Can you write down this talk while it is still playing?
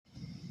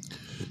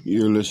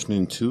You're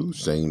listening to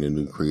Saying the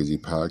New Crazy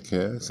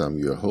Podcast. I'm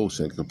your host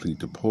and Complete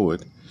the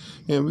Poet,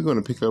 and we're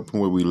going to pick up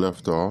from where we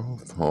left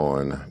off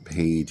on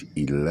page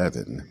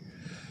 11.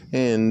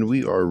 And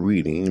we are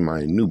reading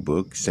my new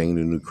book, Saying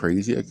the New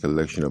Crazy, a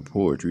collection of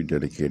poetry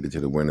dedicated to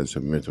the awareness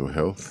of mental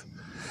health.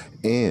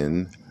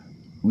 And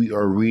we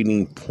are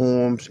reading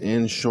poems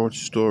and short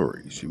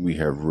stories. We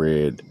have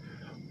read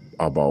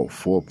about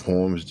 4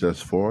 poems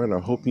thus far, and I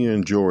hope you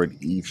enjoyed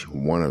each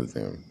one of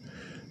them.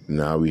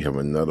 Now we have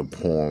another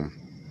poem.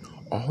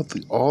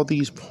 All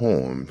these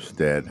poems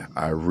that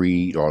I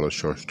read, all the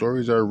short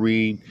stories I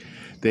read,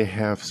 they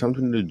have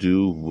something to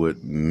do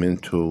with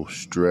mental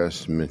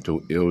stress,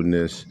 mental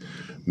illness,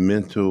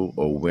 mental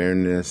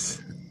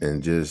awareness,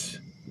 and just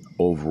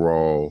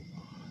overall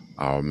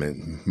our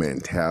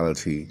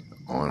mentality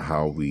on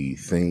how we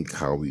think,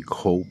 how we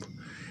cope,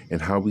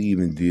 and how we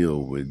even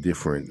deal with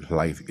different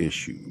life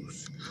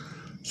issues.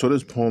 So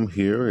this poem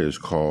here is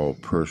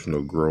called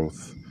Personal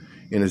Growth,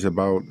 and it's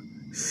about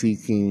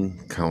seeking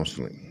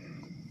counseling.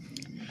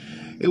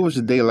 It was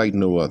a day like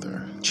no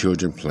other.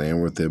 Children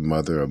playing with their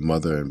mother, a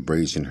mother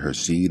embracing her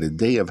seed, a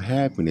day of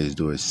happiness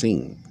though it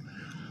seemed.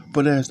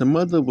 But as the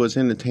mother was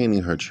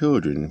entertaining her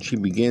children, she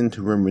began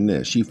to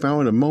reminisce. She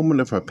found a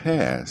moment of her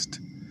past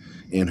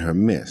in her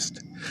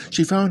midst.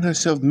 She found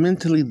herself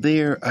mentally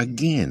there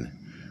again,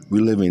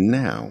 reliving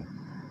now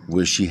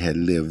where she had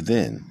lived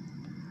then.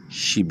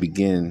 She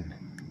began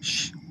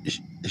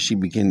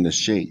to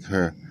shake.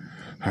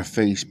 Her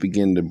face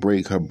began to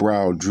break, her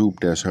brow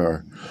drooped as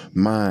her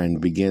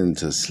mind began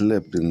to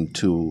slip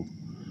into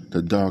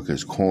the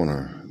darkest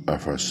corner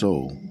of her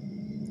soul.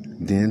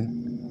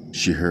 Then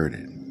she heard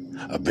it,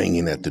 a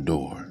banging at the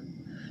door.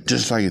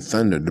 Just like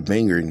thunder, the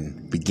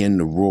banging began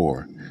to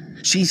roar.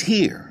 She's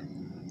here,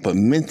 but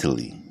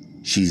mentally,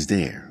 she's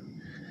there.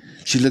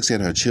 She looks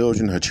at her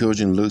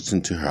children looks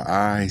into her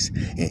eyes,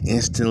 and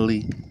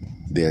instantly,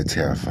 they're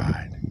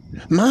terrified.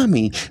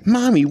 Mommy,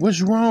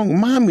 what's wrong?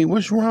 Mommy,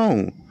 what's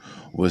wrong?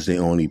 Was the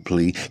only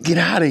plea. Get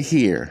out of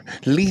here.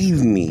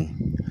 Leave me.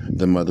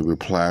 The mother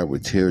replied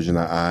with tears in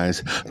her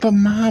eyes. But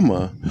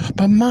mama.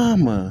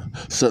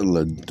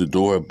 Suddenly the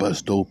door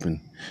bust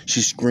open. She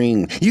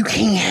screamed, you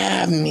can't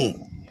have me.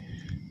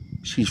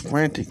 She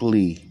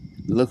frantically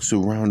looks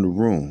around the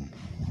room.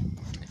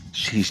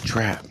 She's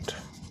trapped.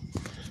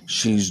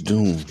 She's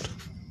doomed.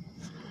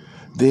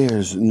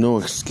 There's no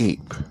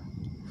escape.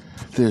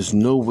 There's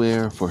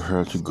nowhere for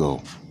her to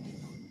go.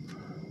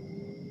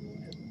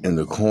 In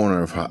the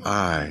corner of her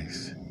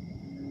eyes,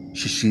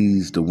 she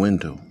sees the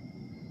window.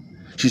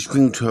 She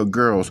screamed to her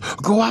girls,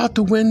 go out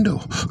the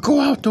window, go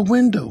out the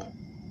window.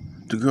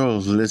 The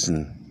girls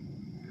listen.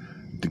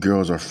 The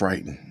girls are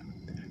frightened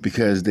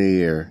because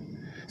they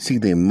see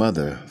their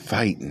mother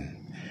fighting.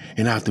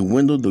 And out the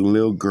window, the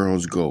little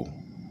girls go.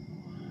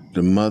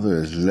 The mother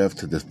is left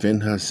to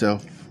defend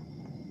herself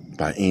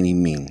by any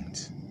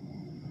means.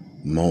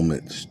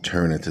 Moments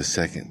turn into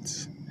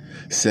seconds.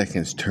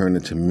 Seconds turn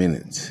into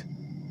minutes.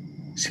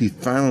 She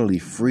finally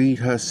freed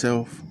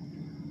herself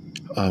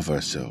of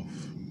herself.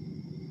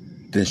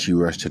 Then she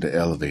rushed to the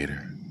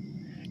elevator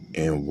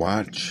and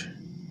watched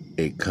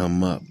it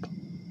come up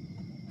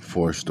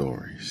 4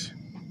 stories.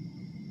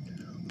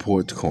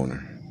 Poet's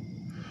Corner.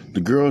 The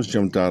girls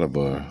jumped out of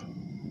a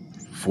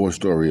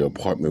 4-story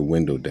apartment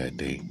window that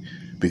day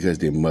because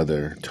their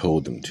mother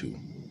told them to.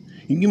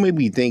 You may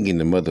be thinking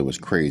the mother was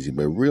crazy,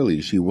 but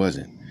really she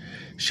wasn't.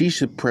 She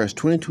suppressed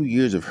 22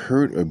 years of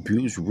hurt,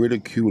 abuse,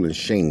 ridicule, and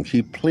shame.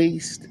 She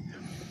placed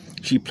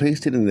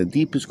it in the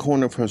deepest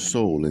corner of her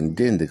soul and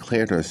then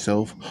declared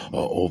herself an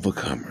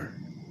overcomer.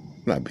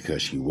 Not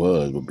because she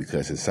was, but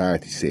because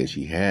society said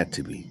she had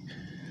to be.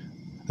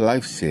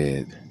 Life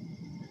said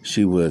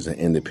she was an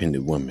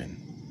independent woman.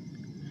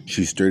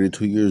 She's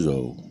 32 years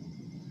old,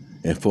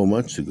 and 4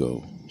 months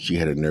ago, she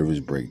had a nervous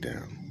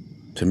breakdown.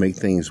 To make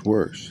things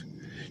worse,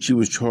 she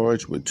was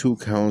charged with 2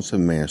 counts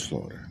of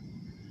manslaughter.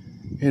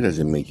 It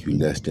doesn't make you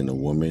less than a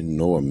woman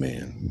nor a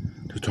man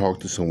to talk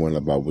to someone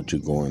about what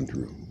you're going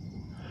through,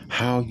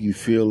 how you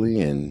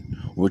feeling and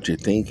what you're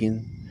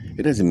thinking.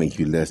 It doesn't make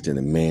you less than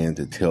a man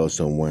to tell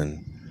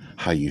someone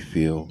how you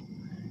feel.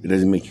 It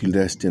doesn't make you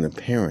less than a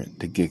parent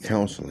to get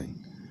counseling.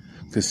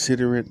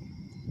 Consider it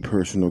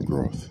personal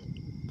growth.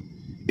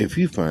 If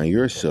you find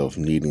yourself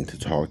needing to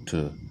talk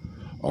to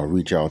or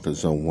reach out to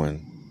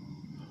someone,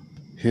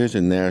 here's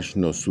a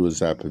National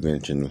Suicide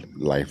Prevention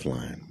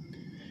Lifeline.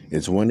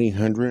 It's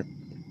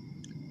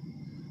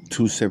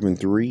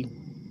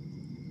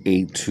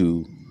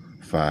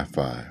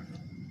 1-800-273-8255.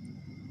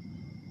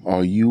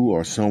 Are you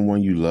or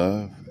someone you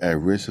love at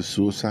risk of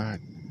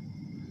suicide?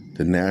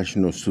 The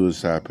National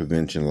Suicide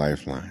Prevention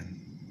Lifeline.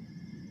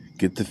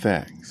 Get the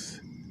facts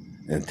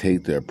and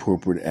take the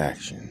appropriate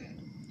action.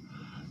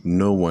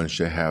 No one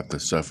should have to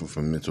suffer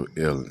from mental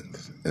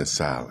illness in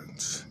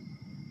silence,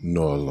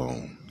 nor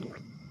alone.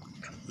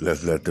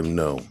 Let's let them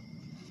know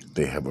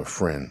they have a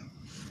friend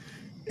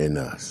in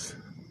us.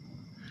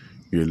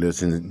 You're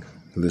listening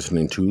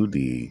to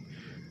the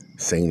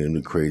Saying the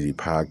New Crazy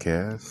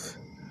Podcast.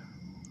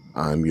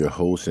 I'm your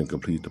host and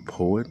Complete the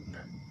Poet.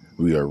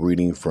 We are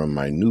reading from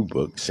my new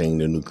book, Saying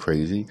the New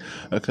Crazy,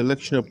 a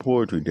collection of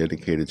poetry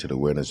dedicated to the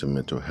awareness of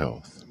mental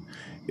health.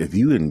 If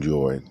you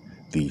enjoyed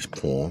these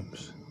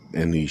poems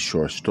and these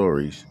short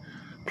stories,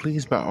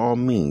 please, by all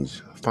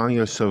means, find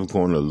yourself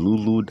going to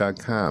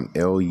lulu.com,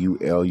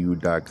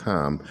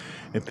 LULU.com,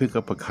 and pick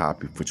up a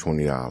copy for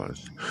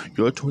 $20.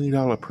 Your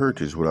 $20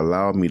 purchase would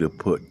allow me to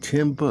put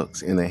 10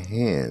 books in the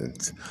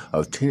hands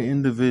of 10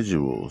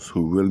 individuals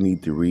who really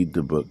need to read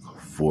the book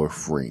for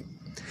free.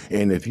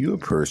 And if you're a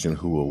person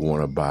who will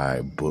want to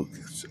buy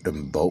books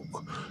in bulk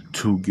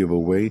to give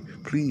away,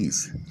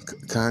 please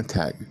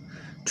contact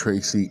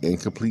Tracy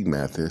Incomplete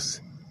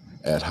Mathis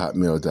at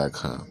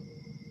hotmail.com.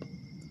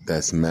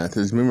 That's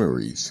Mathis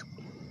Memories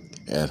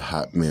at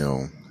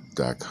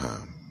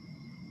hotmail.com.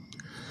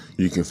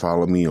 You can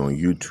follow me on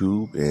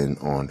YouTube and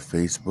on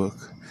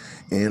Facebook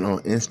and on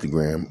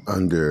Instagram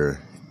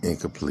under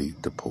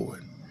Incomplete the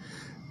Poet.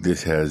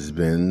 This has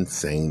been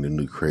Saying the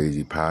New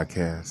Crazy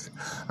Podcast.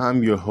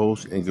 I'm your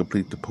host,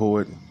 Incomplete the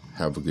Poet.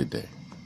 Have a good day.